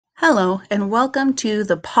Hello, and welcome to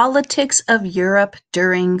the Politics of Europe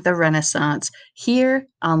During the Renaissance, here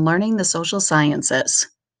on Learning the Social Sciences.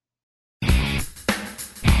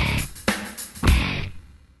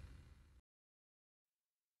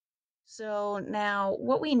 So, now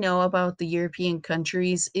what we know about the European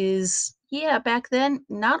countries is, yeah, back then,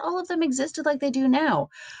 not all of them existed like they do now.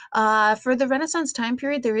 For the Renaissance time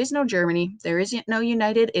period, there is no Germany, there is no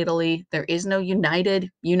United Italy, there is no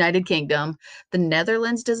United Kingdom. The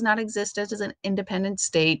Netherlands does not exist as an independent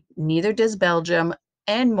state, neither does Belgium.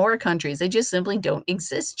 And more countries, they just simply don't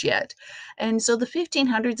exist yet. And so the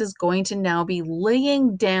 1500s is going to now be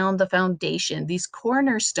laying down the foundation, these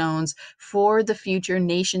cornerstones for the future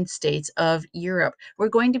nation states of Europe. We're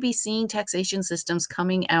going to be seeing taxation systems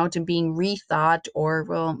coming out and being rethought, or,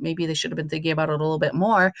 well, maybe they should have been thinking about it a little bit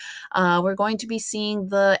more. We're going to be seeing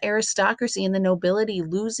the aristocracy and the nobility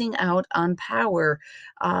losing out on power.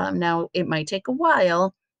 Now, it might take a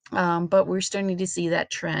while. But we're starting to see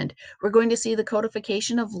that trend. We're going to see the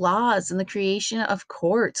codification of laws and the creation of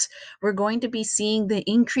courts. We're going to be seeing the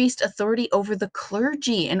increased authority over the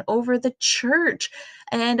clergy and over the church.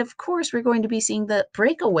 And of course, we're going to be seeing the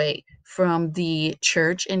breakaway from the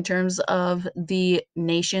church in terms of the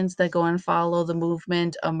nations that go and follow the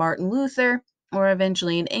movement of Martin Luther, or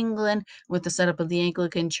eventually in England with the setup of the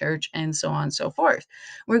Anglican Church, and so on and so forth.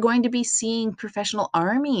 We're going to be seeing professional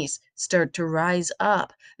armies start to rise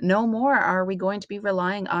up. No more are we going to be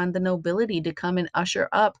relying on the nobility to come and usher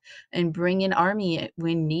up and bring an army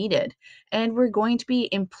when needed. And we're going to be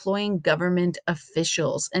employing government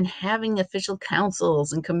officials and having official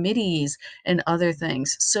councils and committees and other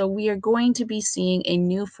things. So we are going to be seeing a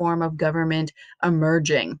new form of government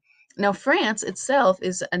emerging. Now, France itself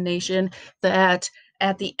is a nation that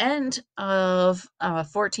at the end of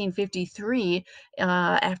 1453,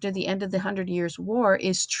 after the end of the Hundred Years' War,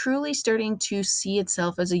 is truly starting to see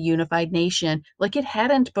itself as a unified nation like it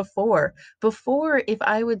hadn't before. Before, if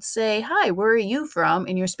I would say, "Hi, where are you from?"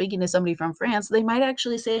 and you're speaking to somebody from France, they might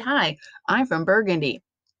actually say, "Hi, I'm from Burgundy.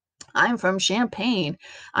 I'm from Champagne.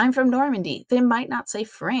 I'm from Normandy." They might not say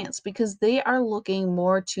France because they are looking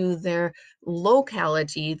more to their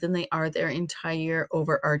locality than they are their entire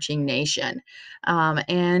overarching nation.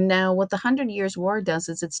 And now, what the Hundred Years' War does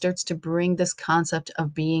is it starts to bring this concept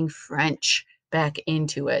of being French back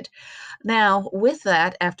into it. Now, with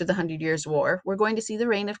that, after the Hundred Years' War, we're going to see the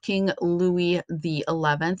reign of King Louis the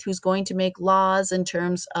XI, who's going to make laws in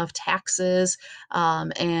terms of taxes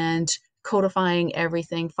and codifying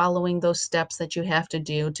everything, following those steps that you have to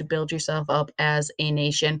do to build yourself up as a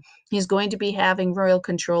nation. He's going to be having royal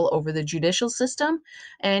control over the judicial system,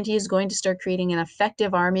 and he's going to start creating an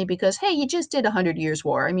effective army because, hey, you just did a 100 Years'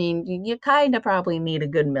 War. I mean, you kind of probably need a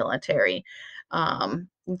good military.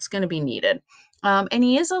 It's going to be needed. And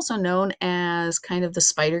he is also known as kind of the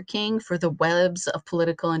Spider King for the webs of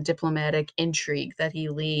political and diplomatic intrigue that he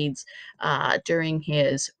leads during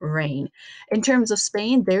his reign. In terms of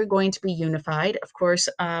Spain, they're going to be unified. Of course,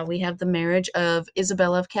 we have the marriage of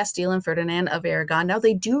Isabella of Castile and Ferdinand of Aragon. Now,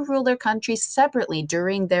 they do rule their countries separately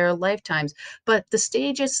during their lifetimes, but the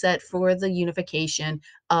stage is set for the unification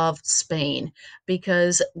of Spain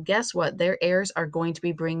because guess what? Their heirs are going to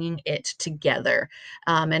be bringing it together.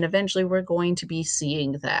 And eventually, we're going to be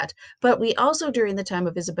seeing that. But we also, during the time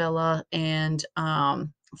of Isabella and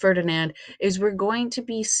Ferdinand, is we're going to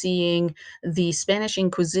be seeing the Spanish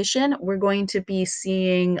Inquisition. We're going to be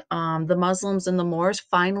seeing the Muslims and the Moors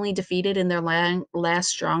finally defeated in their last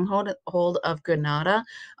stronghold of Granada.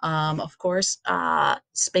 Of course,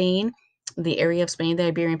 Spain, the area of Spain, the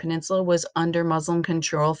Iberian Peninsula, was under Muslim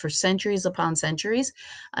control for centuries upon centuries,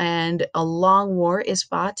 and a long war is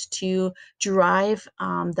fought to drive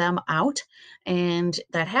them out. And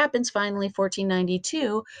that happens finally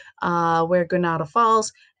 1492, where Granada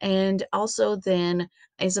falls. And also, then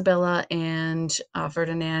Isabella and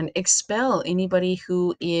Ferdinand expel anybody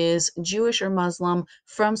who is Jewish or Muslim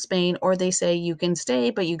from Spain, or they say you can stay,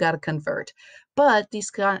 but you got to convert. But these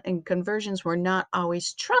conversions were not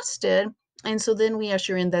always trusted. And so then we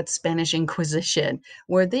usher in that Spanish Inquisition,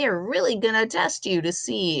 where they are really going to test you to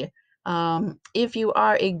see if you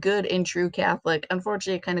are a good and true Catholic.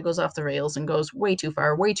 Unfortunately, it kind of goes off the rails and goes way too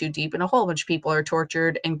far, way too deep, and a whole bunch of people are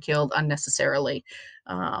tortured and killed unnecessarily.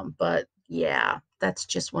 But yeah, that's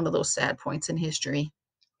just one of those sad points in history.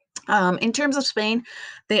 In terms of Spain,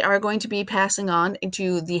 they are going to be passing on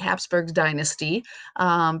into the Habsburg dynasty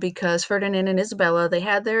because Ferdinand and Isabella, they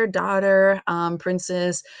had their daughter,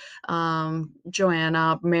 Princess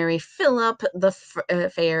Joanna, marry Philip the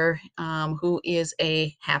Fair, who is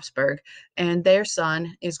a Habsburg, and their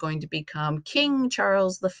son is going to become King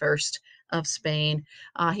Charles the First of Spain.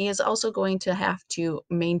 He is also going to have to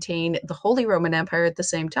maintain the Holy Roman Empire at the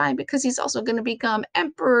same time because he's also going to become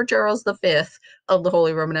Emperor Charles V of the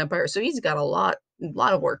Holy Roman Empire. So he's got a lot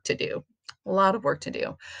of work to do. A lot of work to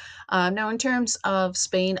do. Now, in terms of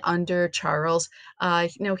Spain under Charles,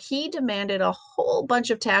 he demanded a whole bunch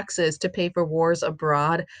of taxes to pay for wars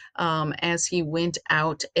abroad as he went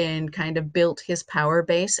out and kind of built his power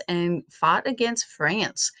base and fought against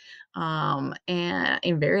France and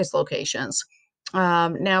in various locations.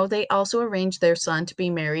 Now, they also arranged their son to be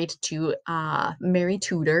married to Mary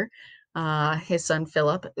Tudor, his son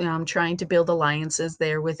Philip, trying to build alliances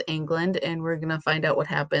there with England, and we're going to find out what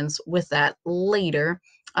happens with that later.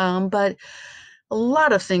 But a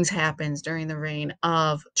lot of things happens during the reign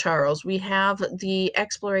of Charles. We have the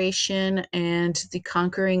exploration and the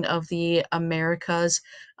conquering of the Americas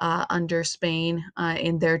under Spain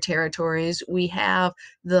in their territories. We have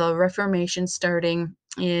the Reformation starting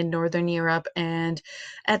in Northern Europe, and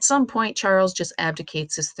at some point, Charles just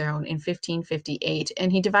abdicates his throne in 1558,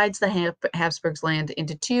 and he divides the Habsburgs' land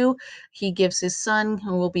into two. He gives his son,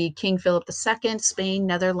 who will be King Philip II, Spain,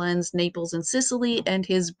 Netherlands, Naples, and Sicily, and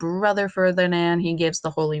his brother Ferdinand, he gives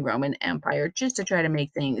the Holy Roman Empire just to try to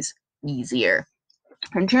make things easier.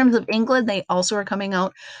 In terms of England, they also are coming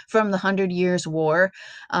out from the Hundred Years' War.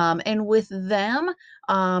 And with them,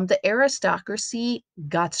 the aristocracy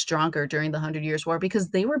got stronger during the Hundred Years' War because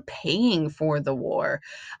they were paying for the war.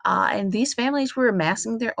 And these families were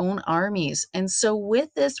amassing their own armies. And so,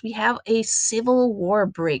 with this, we have a civil war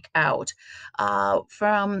break out.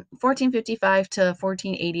 From 1455 to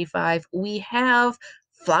 1485, we have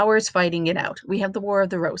flowers fighting it out. We have the War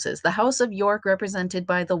of the Roses. The House of York, represented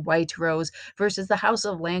by the White Rose, versus the House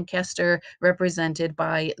of Lancaster, represented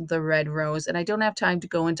by the Red Rose. And I don't have time to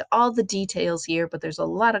go into all the details here, but there's a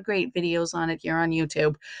lot of great videos on it here on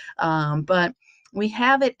YouTube. But we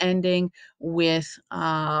have it ending with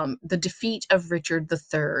the defeat of Richard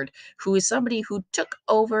III, who is somebody who took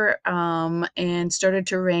over and started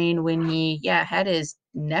to reign when he, had his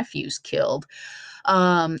nephews killed.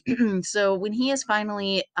 Um, so when he is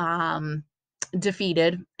finally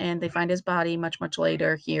defeated and they find his body much, much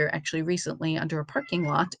later here, actually recently under a parking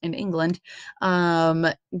lot in England, um,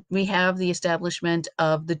 we have the establishment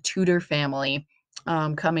of the Tudor family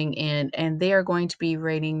coming in, and they are going to be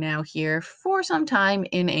reigning now here for some time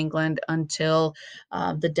in England until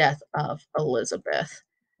the death of Elizabeth.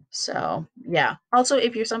 So, yeah. Also,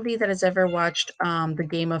 if you're somebody that has ever watched the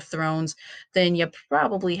Game of Thrones, then you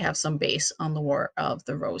probably have some base on the War of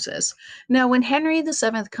the Roses. Now, when Henry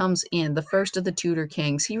VII comes in, the first of the Tudor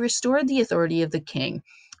kings, he restored the authority of the king.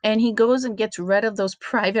 And he goes and gets rid of those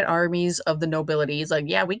private armies of the nobility. He's like,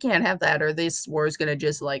 yeah, we can't have that, or this war is going to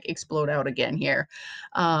just like explode out again here.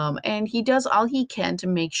 And he does all he can to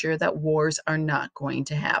make sure that wars are not going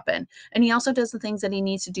to happen. And he also does the things that he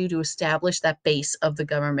needs to do to establish that base of the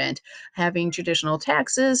government, having traditional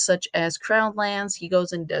taxes such as crown lands. He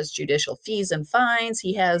goes and does judicial fees and fines.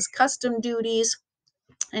 He has custom duties.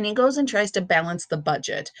 And he goes and tries to balance the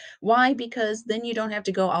budget. Why? Because then you don't have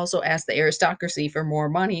to go also ask the aristocracy for more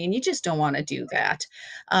money, and you just don't want to do that.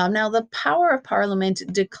 Now, the power of Parliament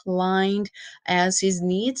declined as his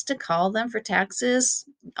needs to call them for taxes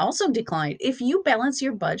also declined. If you balance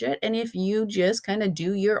your budget and if you just kind of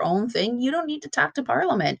do your own thing, you don't need to talk to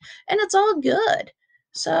Parliament, and it's all good.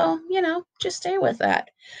 So, just stay with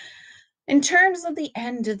that. In terms of the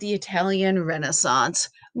end of the Italian Renaissance,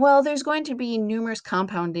 well, there's going to be numerous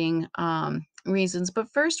compounding reasons, but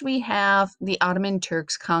first we have the Ottoman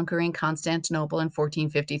Turks conquering Constantinople in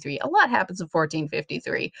 1453. A lot happens in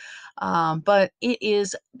 1453, but it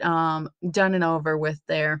is done and over with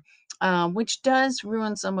there. Which does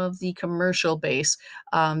ruin some of the commercial base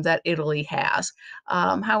that Italy has.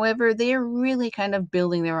 However, they're really kind of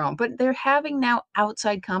building their own, but they're having now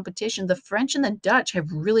outside competition. The French and the Dutch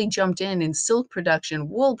have really jumped in silk production,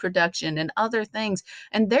 wool production, and other things,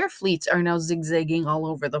 and their fleets are now zigzagging all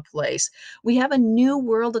over the place. We have a new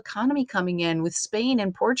world economy coming in with Spain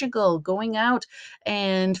and Portugal going out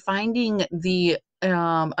and finding the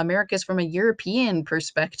Americas from a European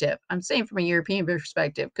perspective. I'm saying from a European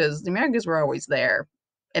perspective because the Americas were always there,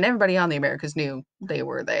 and everybody on the Americas knew they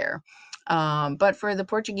were there. But for the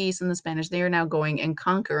Portuguese and the Spanish, they are now going and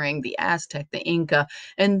conquering the Aztec, the Inca,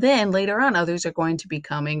 and then later on, others are going to be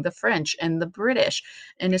coming, the French and the British,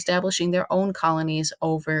 and establishing their own colonies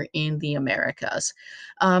over in the Americas.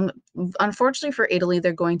 Um, Unfortunately for Italy,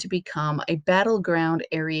 they're going to become a battleground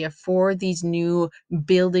area for these new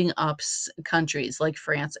building up countries like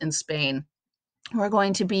France and Spain. We're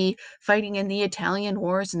going to be fighting in the Italian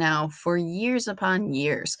wars now for years upon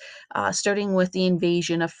years, starting with the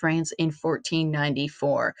invasion of France in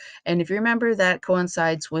 1494. And if you remember, that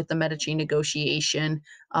coincides with the Medici negotiation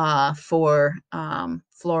for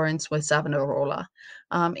Florence with Savonarola.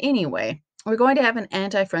 Anyway, we're going to have an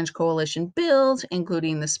anti French coalition build,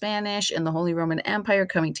 including the Spanish and the Holy Roman Empire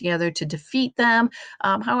coming together to defeat them.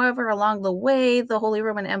 However, along the way, the Holy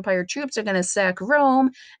Roman Empire troops are going to sack Rome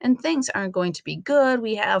and things aren't going to be good.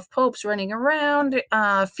 We have popes running around,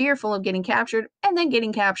 fearful of getting captured and then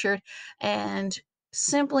getting captured. And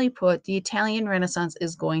simply put, the Italian Renaissance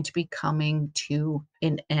is going to be coming to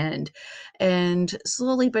an end. And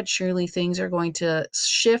slowly but surely, things are going to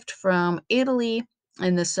shift from Italy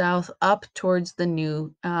in the south up towards the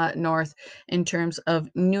new north in terms of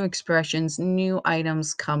new expressions, new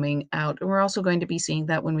items coming out. And we're also going to be seeing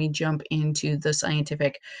that when we jump into the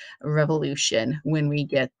scientific revolution when we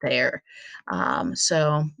get there.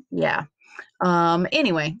 So, yeah.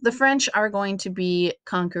 Anyway, the French are going to be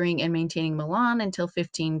conquering and maintaining Milan until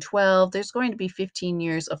 1512. There's going to be 15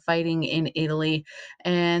 years of fighting in Italy,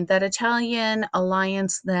 and that Italian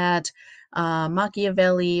alliance that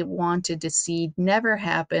Machiavelli wanted to see never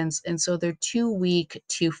happens, and so they're too weak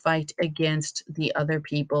to fight against the other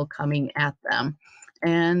people coming at them.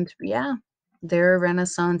 And yeah, their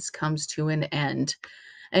renaissance comes to an end.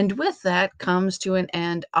 And with that comes to an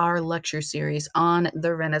end our lecture series on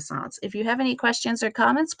the Renaissance. If you have any questions or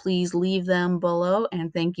comments, please leave them below.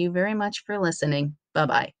 And thank you very much for listening. Bye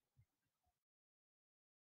bye.